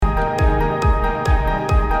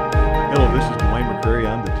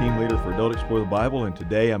Adult Explore the Bible, and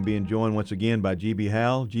today I'm being joined once again by G.B.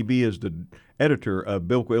 Howell. G.B. is the editor of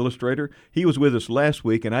Biblical Illustrator. He was with us last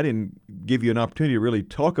week, and I didn't give you an opportunity to really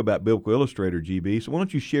talk about Biblical Illustrator, G.B., so why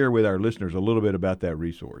don't you share with our listeners a little bit about that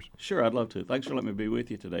resource? Sure, I'd love to. Thanks for letting me be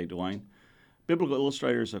with you today, Dwayne. Biblical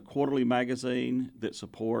Illustrator is a quarterly magazine that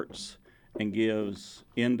supports and gives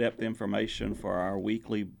in-depth information for our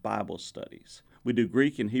weekly Bible studies. We do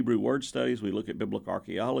Greek and Hebrew word studies. We look at biblical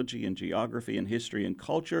archaeology and geography and history and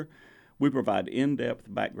culture. We provide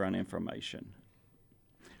in-depth background information.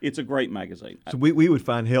 It's a great magazine. So we would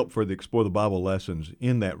find help for the Explore the Bible lessons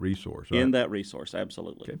in that resource, right? In that resource,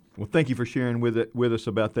 absolutely. Okay. Well, thank you for sharing with us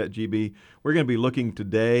about that, GB. We're going to be looking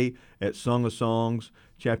today at Song of Songs,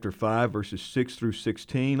 chapter 5, verses 6 through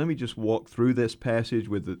 16. Let me just walk through this passage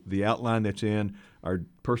with the outline that's in our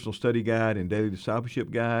personal study guide and daily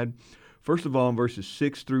discipleship guide. First of all, in verses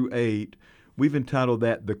 6 through 8, we've entitled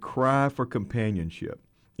that The Cry for Companionship.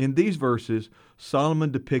 In these verses, Solomon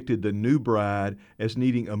depicted the new bride as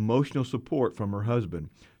needing emotional support from her husband.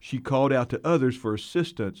 She called out to others for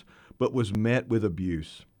assistance, but was met with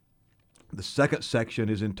abuse. The second section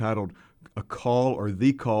is entitled A Call or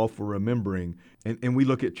The Call for Remembering, and we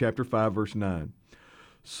look at chapter 5, verse 9.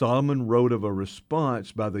 Solomon wrote of a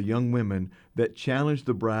response by the young women that challenged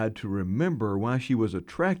the bride to remember why she was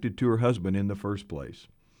attracted to her husband in the first place.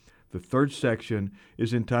 The third section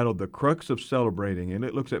is entitled The Crux of Celebrating, and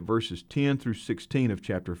it looks at verses 10 through 16 of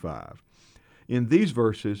chapter 5. In these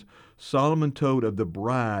verses, Solomon told of the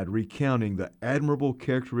bride recounting the admirable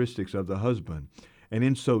characteristics of the husband, and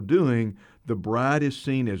in so doing, the bride is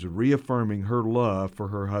seen as reaffirming her love for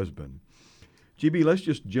her husband. GB, let's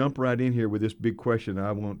just jump right in here with this big question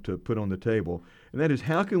I want to put on the table, and that is,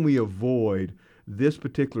 how can we avoid this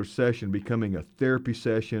particular session becoming a therapy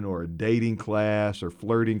session or a dating class or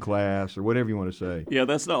flirting class or whatever you want to say? Yeah,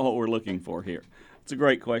 that's not what we're looking for here. It's a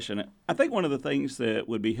great question. I think one of the things that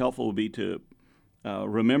would be helpful would be to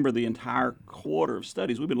remember the entire quarter of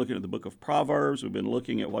studies. We've been looking at the book of Proverbs. We've been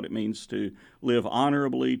looking at what it means to live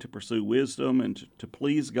honorably, to pursue wisdom, and to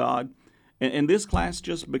please God. And this class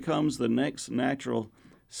just becomes the next natural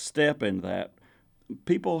step in that.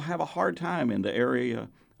 People have a hard time in the area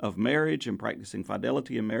of marriage and practicing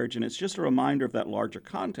fidelity in marriage, and it's just a reminder of that larger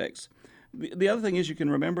context. The other thing is, you can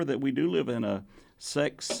remember that we do live in a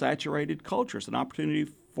sex-saturated culture. It's an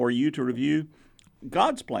opportunity for you to review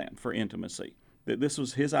God's plan for intimacy, that this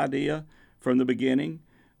was His idea from the beginning.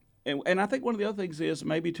 And I think one of the other things is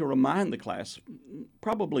maybe to remind the class,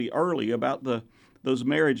 probably early, about those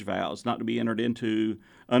marriage vows, not to be entered into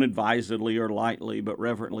unadvisedly or lightly, but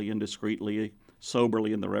reverently and discreetly,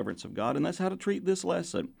 soberly in the reverence of God. And that's how to treat this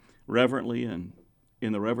lesson, reverently and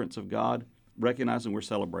in the reverence of God, recognizing we're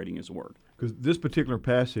celebrating His Word. Because this particular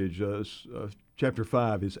passage, chapter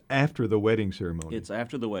 5, is after the wedding ceremony. It's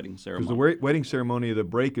after the wedding ceremony. Because the wedding ceremony, the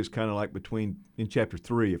break is kind of like in chapter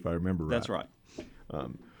 3, if I remember right. That's right.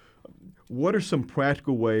 What are some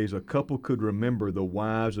practical ways a couple could remember the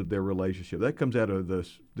wives of their relationship? That comes out of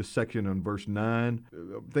this section on verse 9.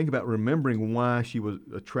 Think about remembering why she was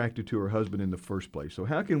attracted to her husband in the first place. So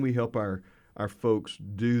how can we help our folks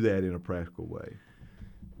do that in a practical way?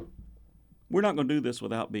 We're not going to do this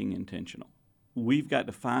without being intentional. We've got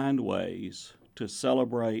to find ways to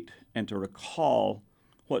celebrate and to recall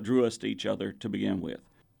what drew us to each other to begin with.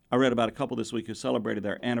 I read about a couple this week who celebrated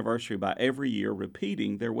their anniversary by every year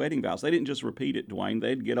repeating their wedding vows. They didn't just repeat it, Dwayne.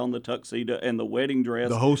 They'd get on the tuxedo and the wedding dress.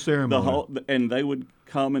 The whole ceremony. And they would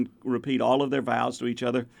come and repeat all of their vows to each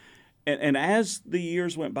other. And as the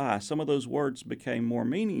years went by, some of those words became more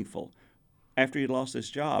meaningful. After he'd lost his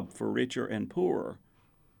job, for richer and poorer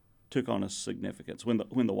took on a significance.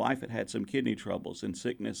 When the wife had some kidney troubles, in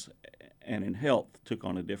sickness and in health, took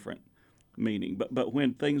on a different meaning. But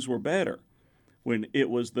when things were better, when it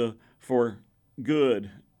was the for good,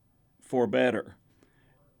 for better,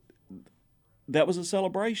 that was a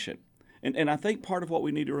celebration. And I think part of what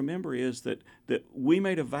we need to remember is that we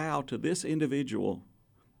made a vow to this individual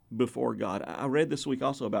before God. I read this week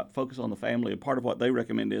also about focus on the family, and part of what they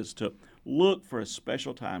recommend is to look for a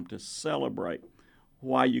special time to celebrate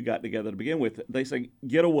why you got together to begin with. They say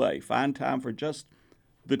get away, find time for just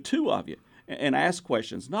the two of you, and ask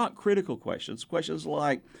questions, not critical questions, questions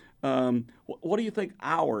like, what do you think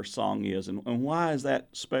our song is, and why is that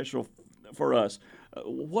special for us?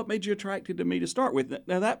 What made you attracted to me to start with?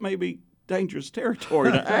 Now, that may be dangerous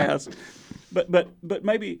territory to ask, but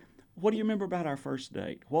maybe, what do you remember about our first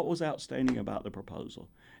date? What was outstanding about the proposal?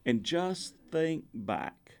 And just think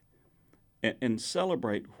back and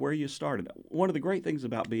celebrate where you started. One of the great things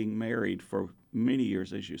about being married for many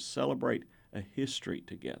years is you celebrate a history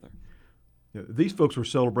together. These folks were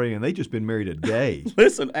celebrating, and they just been married a day.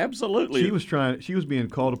 Listen, absolutely. She was being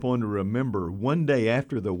called upon to remember one day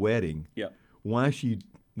after the wedding Yep. why she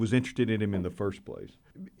was interested in him in the first place.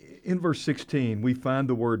 In verse 16, we find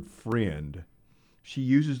the word friend. She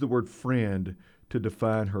uses the word friend to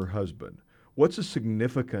define her husband. What's the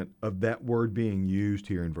significance of that word being used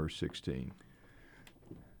here in verse 16?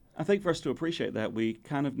 I think for us to appreciate that, we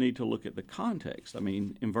kind of need to look at the context. I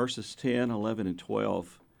mean, in verses 10, 11, and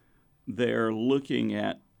 12, they're looking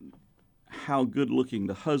at how good-looking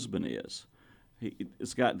the husband is.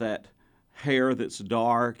 He's got that hair that's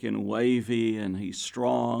dark and wavy, and he's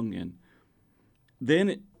strong. And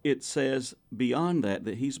then it says beyond that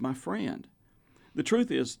he's my friend. The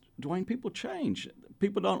truth is, Dwayne, people change.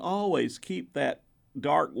 People don't always keep that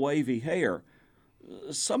dark, wavy hair.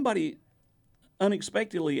 Somebody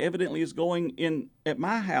unexpectedly, evidently, is going in at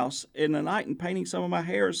my house in the night and painting some of my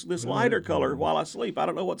hairs this lighter color while I sleep. I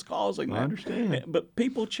don't know what's causing that. I understand. But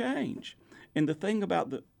people change. And the thing about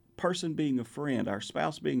the person being a friend, our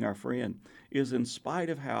spouse being our friend, is in spite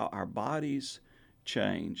of how our bodies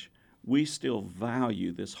change, we still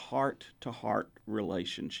value this heart-to-heart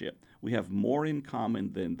relationship. We have more in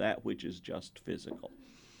common than that which is just physical.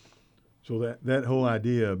 So that whole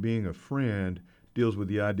idea of being a friend deals with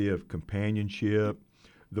the idea of companionship.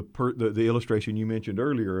 The illustration you mentioned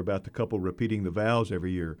earlier about the couple repeating the vows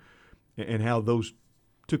every year and how those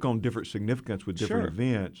took on different significance with different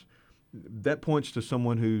events. That points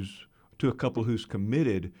to a couple who's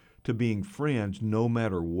committed to being friends no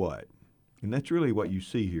matter what. And that's really what you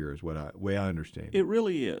see here is the way I understand it. It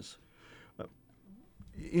really is.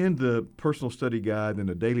 In the personal study guide and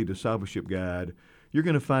the daily discipleship guide, you're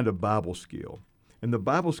going to find a Bible skill. And the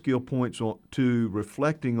Bible skill points to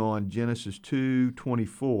reflecting on Genesis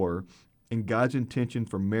 2:24 and God's intention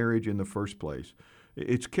for marriage in the first place.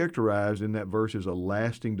 It's characterized in that verse as a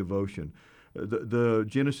lasting devotion. The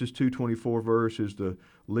Genesis 2:24 verse is the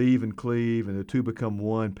leave and cleave and the two become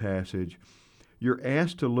one passage. You're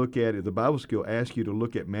asked to look at it. The Bible skill asks you to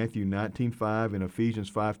look at Matthew 19:5 and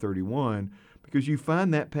Ephesians 5:31 because you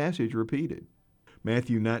find that passage repeated.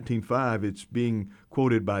 Matthew 19:5, it's being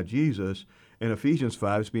quoted by Jesus, and Ephesians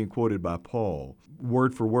 5 is being quoted by Paul,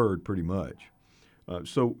 word for word, pretty much.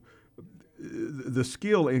 So the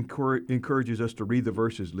skill encourages us to read the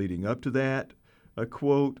verses leading up to that, a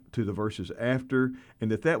quote to the verses after,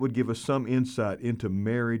 and that would give us some insight into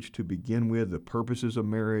marriage to begin with, the purposes of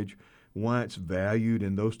marriage, why it's valued,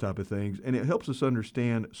 and those type of things. And it helps us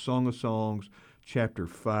understand Song of Songs chapter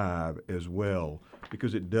 5 as well,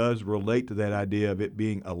 because it does relate to that idea of it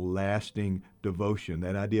being a lasting devotion.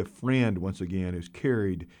 That idea of friend, once again, is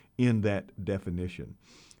carried in that definition.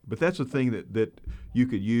 But that's the thing that you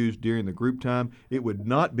could use during the group time. It would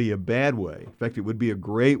not be a bad way. In fact, it would be a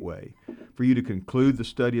great way for you to conclude the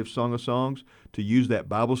study of Song of Songs, to use that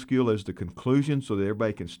Bible skill as the conclusion so that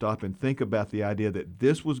everybody can stop and think about the idea that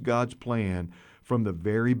this was God's plan from the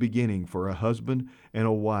very beginning for a husband and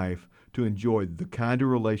a wife to enjoy the kind of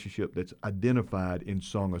relationship that's identified in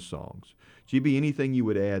Song of Songs. GB, anything you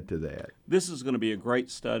would add to that? This is going to be a great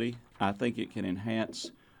study. I think it can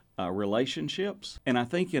enhance relationships. And I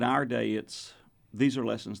think in our day, these are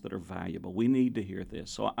lessons that are valuable. We need to hear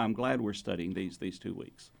this. So I'm glad we're studying these 2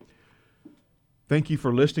 weeks. Thank you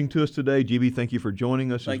for listening to us today. GB, thank you for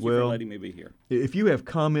joining us as well. Thank you for letting me be here. If you have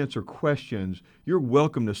comments or questions, you're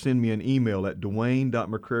welcome to send me an email at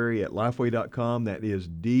dwayne.mccrary@lifeway.com. That is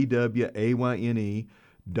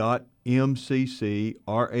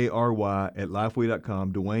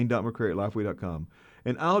dwayne.mccrary@lifeway.com, dwayne.mccrary@lifeway.com.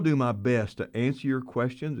 And I'll do my best to answer your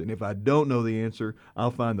questions. And if I don't know the answer, I'll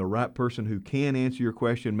find the right person who can answer your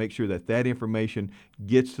question, make sure that information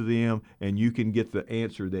gets to them, and you can get the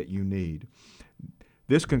answer that you need.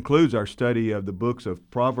 This concludes our study of the books of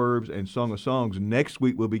Proverbs and Song of Songs. Next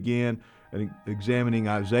week we'll begin examining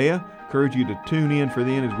Isaiah. I encourage you to tune in for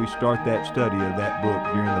then as we start that study of that book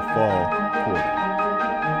during the fall quarter.